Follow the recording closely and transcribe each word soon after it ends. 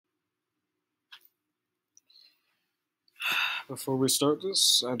Before we start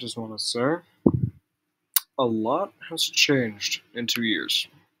this, I just want to say a lot has changed in 2 years,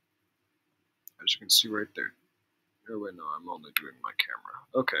 as you can see right there. Oh, wait, no, I'm only doing my camera.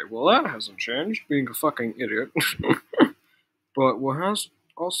 Okay, well, that hasn't changed, being a fucking idiot. But what has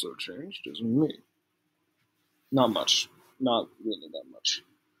also changed is me. Not much. Not really that much.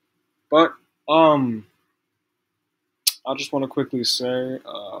 But, I just want to quickly say,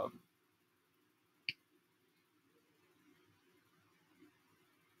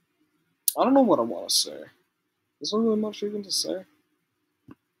 I don't know what I want to say. Is there really much even to say?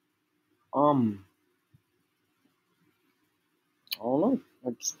 Um, I don't know.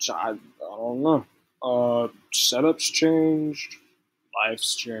 I don't know. Setups changed,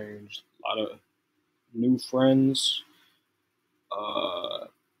 life's changed, a lot of new friends. I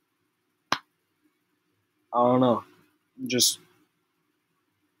don't know. Just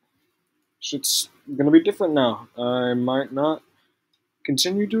shit's gonna be different now. I might not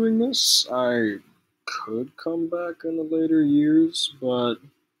continue doing this. I could come back in the later years, but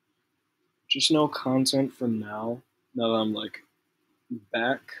just no content for now. Now that I'm like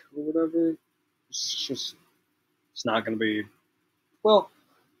back or whatever, it's not gonna be. Well,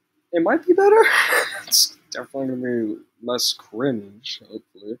 it might be better. It's definitely gonna be less cringe,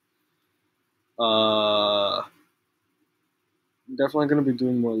 hopefully. Uh, Definitely gonna be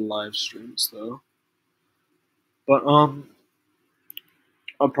doing more live streams though. But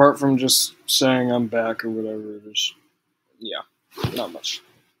apart from just saying I'm back or whatever, there's yeah, not much,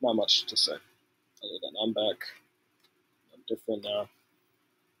 not much to say other than I'm back. I'm different now.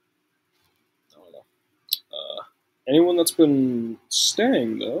 I don't know. Anyone that's been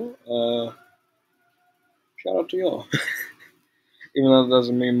staying though, shout out to y'all. Even though that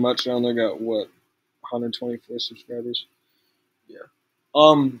doesn't mean much, I only got what 124 subscribers. Yeah.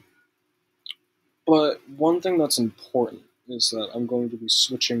 Um, but one thing that's important is that I'm going to be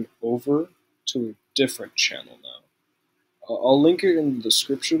switching over to a different channel now. I'll link it in the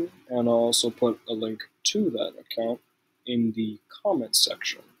description, and I'll also put a link to that account in the comments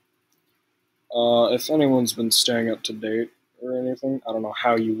section. If anyone's been staying up to date or anything, I don't know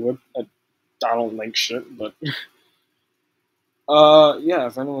how you would. I don't link shit, but yeah,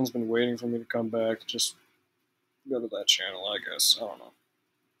 if anyone's been waiting for me to come back, just go to that channel, I guess. I don't know.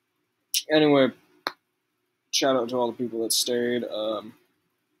 Anyway, shout out to all the people that stayed.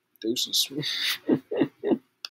 Deuces.